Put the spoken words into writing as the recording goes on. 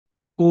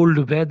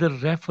Cold weather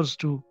refers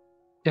to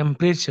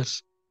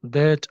temperatures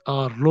that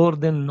are lower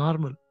than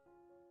normal,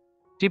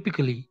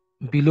 typically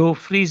below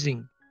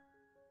freezing.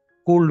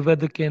 Cold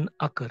weather can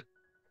occur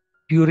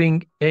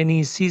during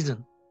any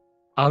season,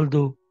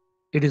 although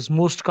it is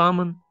most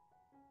common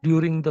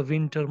during the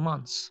winter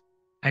months.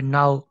 And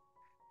now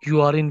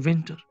you are in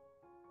winter.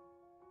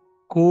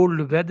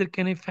 Cold weather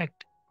can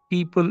affect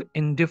people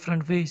in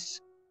different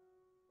ways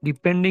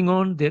depending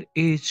on their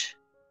age,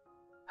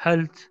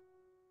 health,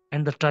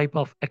 and the type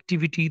of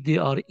activity they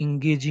are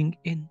engaging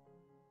in.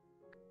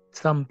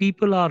 Some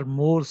people are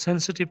more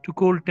sensitive to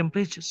cold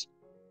temperatures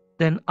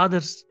than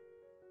others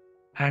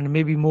and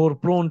may be more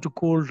prone to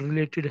cold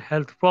related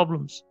health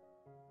problems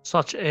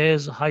such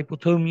as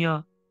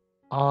hypothermia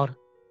or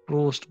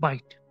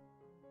frostbite.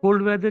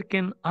 Cold weather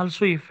can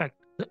also affect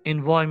the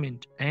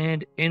environment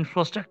and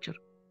infrastructure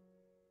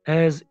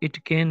as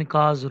it can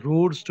cause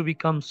roads to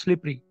become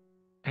slippery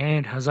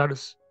and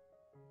hazardous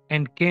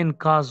and can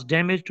cause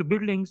damage to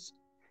buildings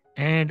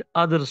and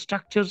other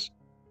structures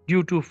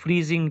due to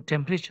freezing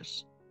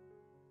temperatures.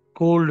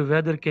 Cold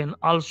weather can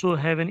also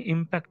have an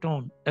impact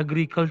on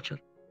agriculture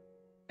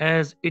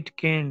as it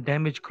can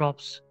damage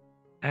crops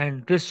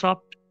and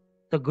disrupt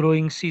the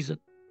growing season.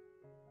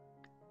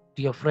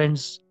 Dear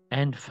friends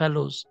and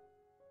fellows,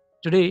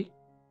 today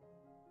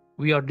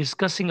we are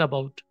discussing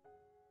about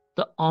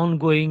the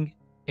ongoing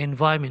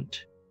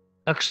environment,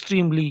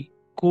 extremely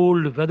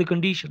cold weather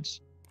conditions,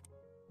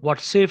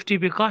 what safety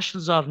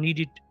precautions are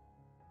needed to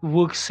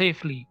work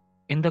safely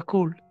in the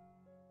cold,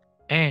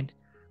 and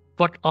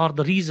what are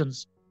the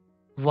reasons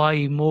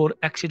why more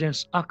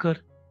accidents occur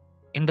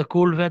in the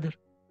cold weather.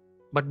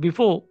 But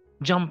before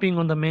jumping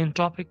on the main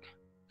topic,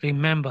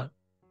 remember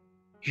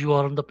you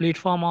are on the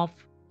platform of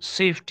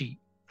Safety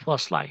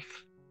First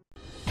Life.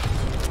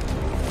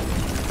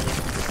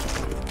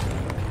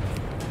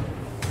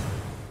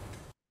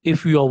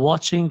 If you are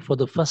watching for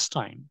the first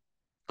time,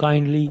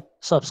 kindly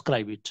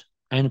subscribe it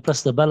and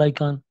press the bell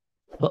icon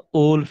for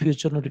all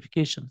future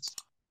notifications.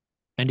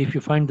 And if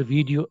you find the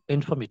video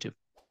informative,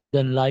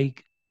 then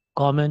like,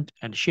 comment,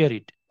 and share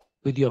it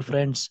with your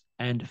friends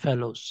and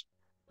fellows.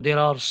 There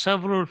are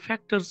several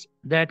factors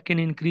that can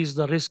increase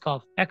the risk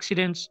of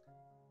accidents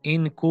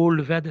in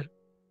cold weather.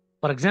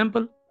 For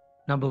example,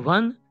 number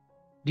one,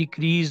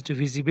 decreased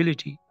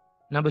visibility.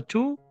 Number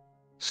two,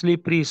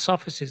 slippery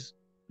surfaces.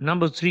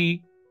 Number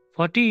three,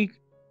 fatigue.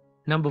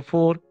 Number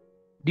four,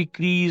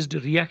 decreased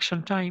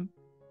reaction time.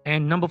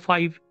 And number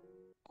five,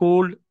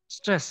 cold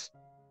stress.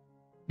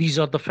 These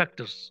are the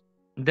factors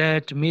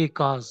that may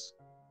cause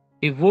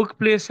a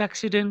workplace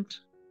accident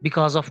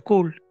because of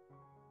cold.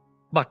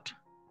 But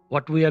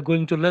what we are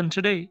going to learn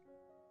today,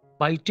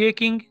 by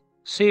taking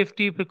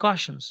safety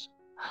precautions,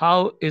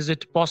 how is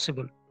it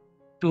possible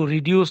to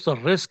reduce the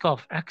risk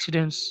of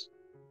accidents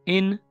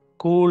in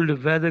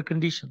cold weather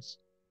conditions,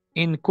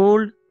 in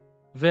cold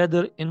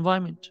weather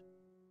environment.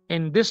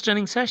 In this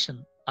training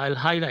session, I'll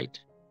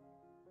highlight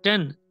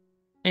 10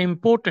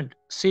 important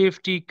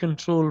safety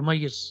control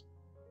measures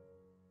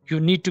you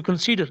need to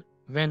consider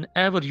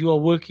whenever you are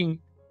working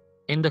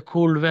in the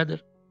cold weather.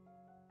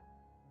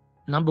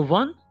 Number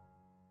one,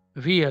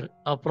 wear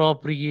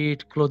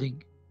appropriate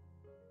clothing.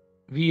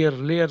 Wear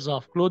layers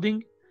of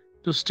clothing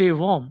to stay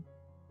warm,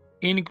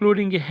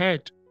 including a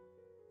hat,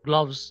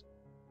 gloves,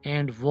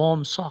 and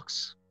warm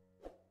socks.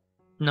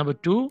 Number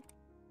two,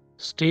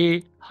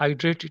 stay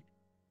hydrated.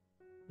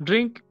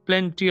 Drink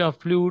plenty of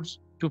fluids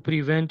to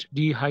prevent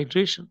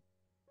dehydration,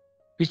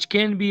 which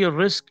can be a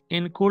risk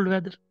in cold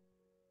weather.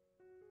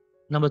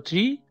 Number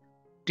three,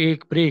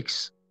 take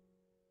breaks.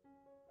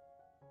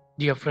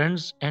 Dear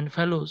friends and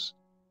fellows,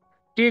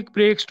 take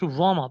breaks to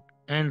warm up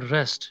and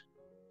rest,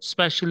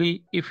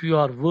 especially if you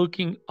are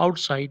working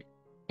outside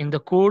in the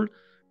cold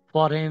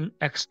for an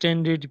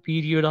extended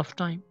period of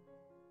time.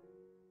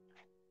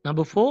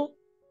 Number four,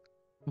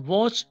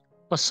 watch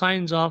for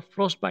signs of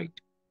frostbite.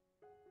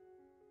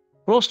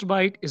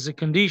 Frostbite is a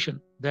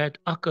condition that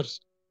occurs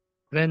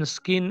when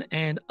skin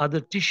and other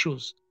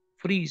tissues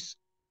freeze.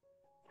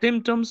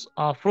 Symptoms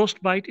of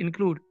frostbite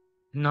include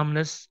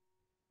numbness,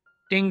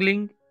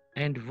 tingling,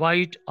 and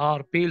white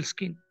or pale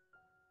skin.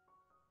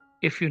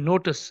 If you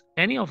notice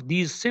any of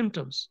these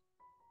symptoms,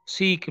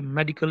 seek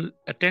medical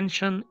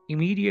attention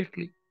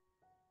immediately.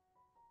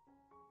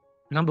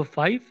 Number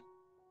five,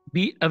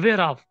 be aware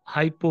of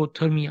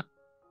hypothermia.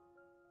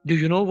 Do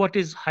you know what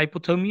is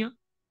hypothermia?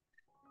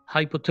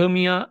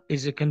 Hypothermia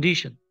is a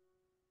condition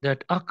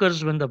that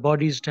occurs when the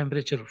body's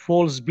temperature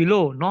falls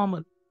below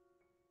normal.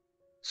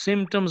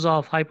 Symptoms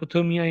of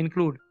hypothermia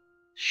include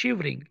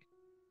shivering,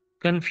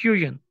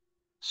 confusion,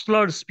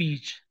 slurred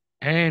speech,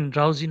 and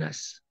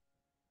drowsiness.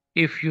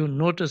 If you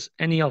notice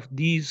any of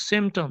these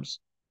symptoms,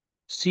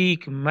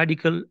 seek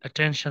medical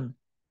attention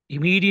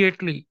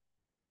immediately.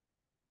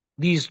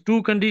 These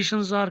two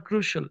conditions are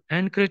crucial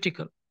and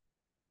critical: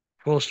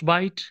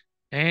 frostbite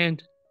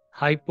and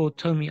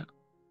hypothermia.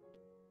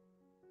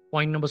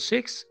 Point number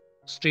six,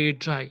 stay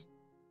dry.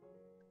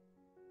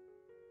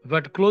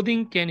 Wet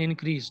clothing can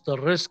increase the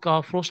risk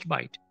of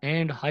frostbite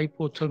and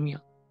hypothermia.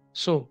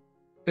 So,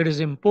 It is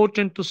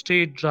important to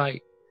stay dry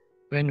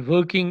when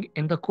working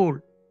in the cold.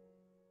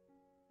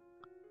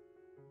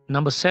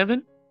 Number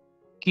 7,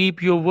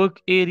 keep your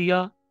work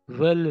area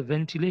well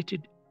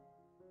ventilated.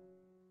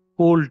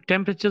 Cold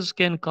temperatures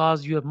can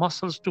cause your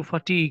muscles to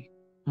fatigue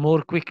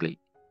more quickly.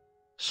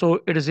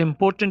 So it is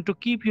important to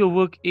keep your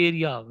work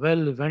area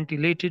well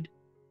ventilated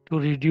to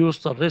reduce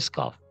the risk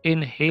of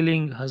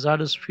inhaling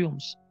hazardous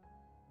fumes.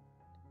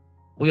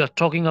 We are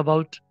talking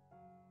about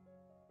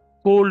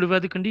cold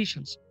weather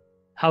conditions,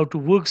 how to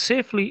work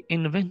safely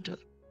in winter.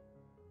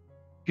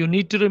 You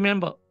need to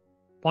remember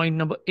point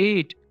number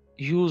 8,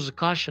 use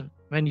caution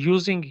when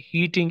using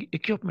heating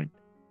equipment.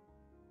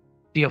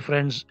 Dear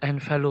friends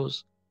and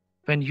fellows,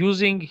 when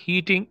using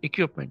heating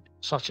equipment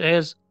such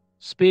as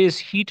space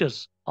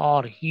heaters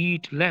or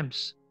heat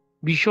lamps,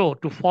 be sure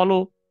to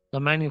follow the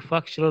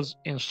manufacturer's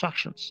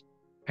instructions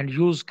and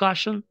use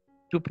caution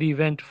to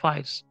prevent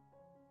fires.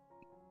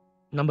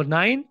 Number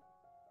 9,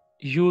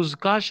 use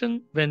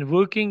caution when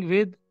working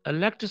with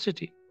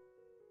electricity.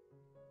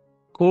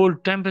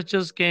 Cold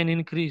temperatures can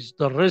increase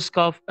the risk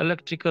of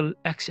electrical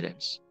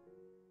accidents.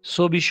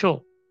 So be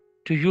sure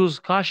to use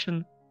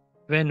caution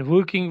when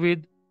working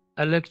with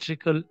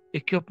electrical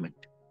equipment.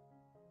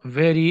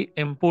 Very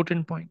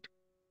important point.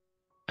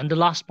 And the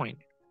last point,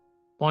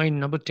 point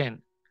number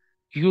 10,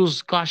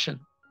 use caution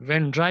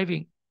when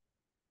driving.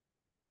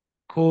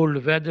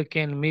 Cold weather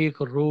can make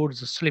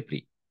roads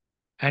slippery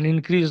and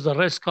increase the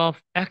risk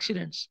of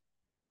accidents.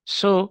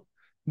 So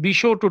be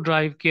sure to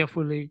drive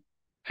carefully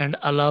and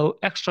allow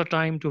extra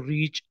time to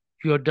reach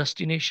your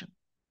destination.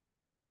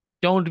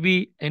 Don't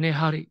be in a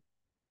hurry.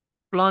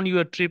 Plan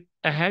your trip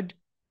ahead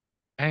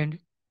and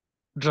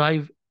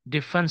drive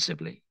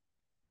defensively.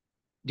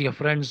 Dear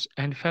friends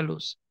and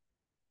fellows,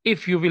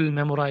 if you will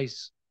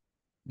memorize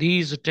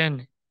these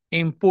 10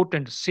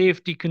 important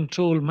safety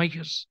control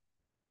measures,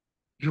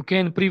 you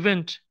can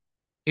prevent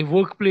a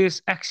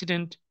workplace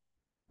accident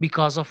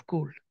because of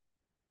cold.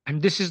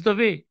 And this is the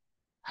way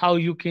how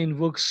you can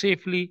work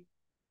safely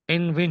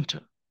in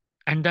winter.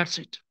 And that's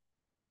it.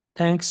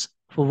 Thanks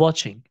for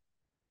watching.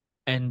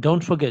 And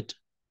don't forget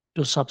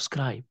to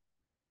subscribe.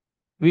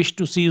 Wish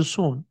to see you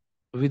soon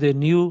with a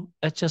new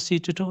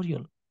HSC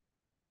tutorial.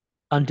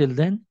 Until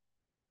then,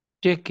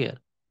 take care,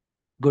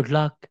 good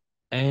luck,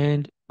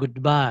 and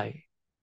goodbye.